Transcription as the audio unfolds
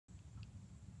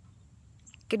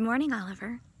Good morning,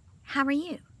 Oliver. How are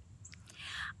you?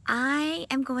 I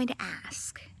am going to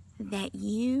ask that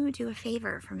you do a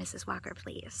favor for Mrs. Walker,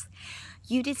 please.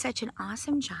 You did such an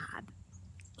awesome job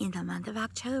in the month of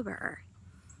October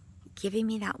giving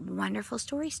me that wonderful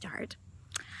story start.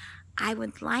 I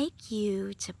would like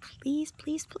you to please,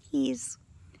 please, please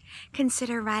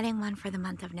consider writing one for the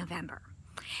month of November.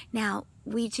 Now,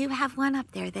 we do have one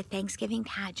up there, the Thanksgiving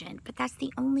pageant, but that's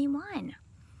the only one.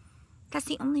 That's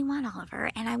the only one,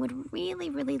 Oliver, and I would really,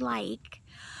 really like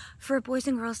for boys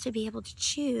and girls to be able to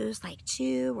choose like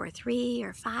 2 or 3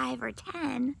 or 5 or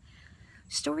 10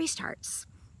 story starts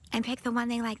and pick the one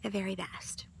they like the very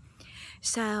best.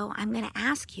 So I'm going to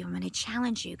ask you, I'm going to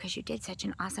challenge you because you did such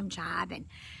an awesome job and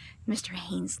Mr.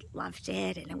 Haynes loved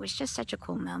it and it was just such a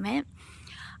cool moment.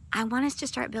 I want us to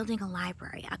start building a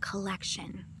library, a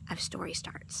collection of story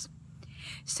starts.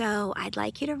 So I'd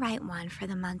like you to write one for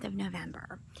the month of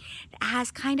November that has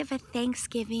kind of a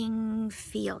Thanksgiving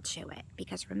feel to it,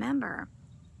 because remember,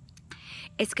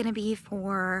 it's going to be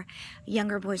for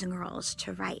younger boys and girls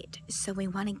to write. So we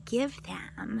want to give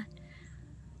them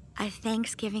a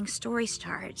Thanksgiving story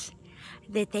start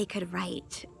that they could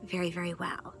write very, very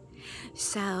well.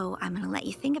 So I'm going to let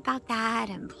you think about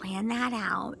that and plan that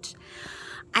out.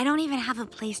 I don't even have a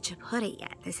place to put it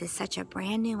yet. This is such a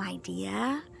brand new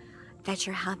idea that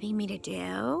you're helping me to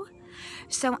do.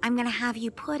 So I'm going to have you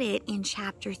put it in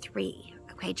chapter 3,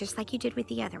 okay? Just like you did with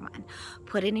the other one.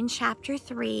 Put it in chapter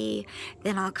 3,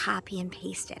 then I'll copy and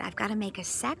paste it. I've got to make a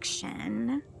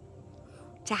section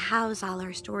to house all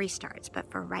our story starts. But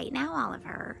for right now,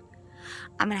 Oliver,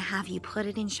 I'm going to have you put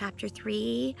it in chapter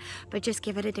 3, but just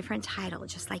give it a different title,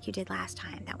 just like you did last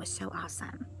time. That was so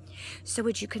awesome. So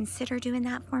would you consider doing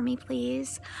that for me,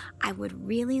 please? I would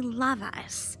really love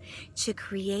us to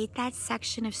create that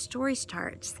section of story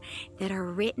starts that are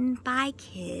written by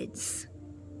kids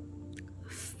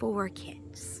for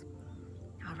kids.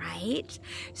 All right?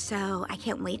 So I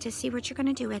can't wait to see what you're going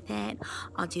to do with it.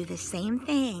 I'll do the same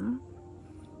thing.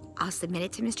 I'll submit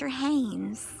it to Mr.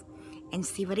 Haynes and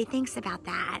see what he thinks about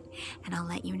that, and I'll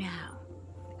let you know.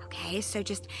 Okay? So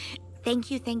just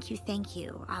thank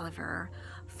you, Oliver,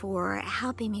 for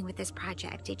helping me with this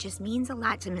project. It just means a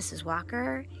lot to Mrs.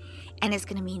 Walker, and it's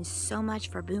going to mean so much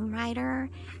for Boom Rider,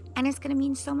 and it's going to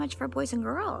mean so much for boys and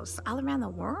girls all around the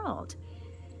world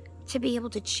to be able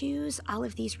to choose all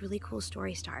of these really cool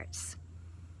story starts.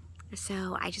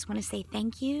 So I just want to say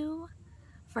thank you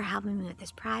for helping me with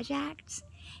this project,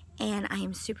 and I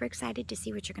am super excited to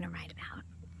see what you're going to write about.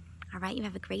 All right, you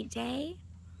have a great day,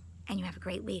 and you have a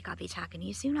great week. I'll be talking to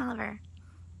you soon, Oliver.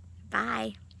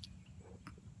 Bye.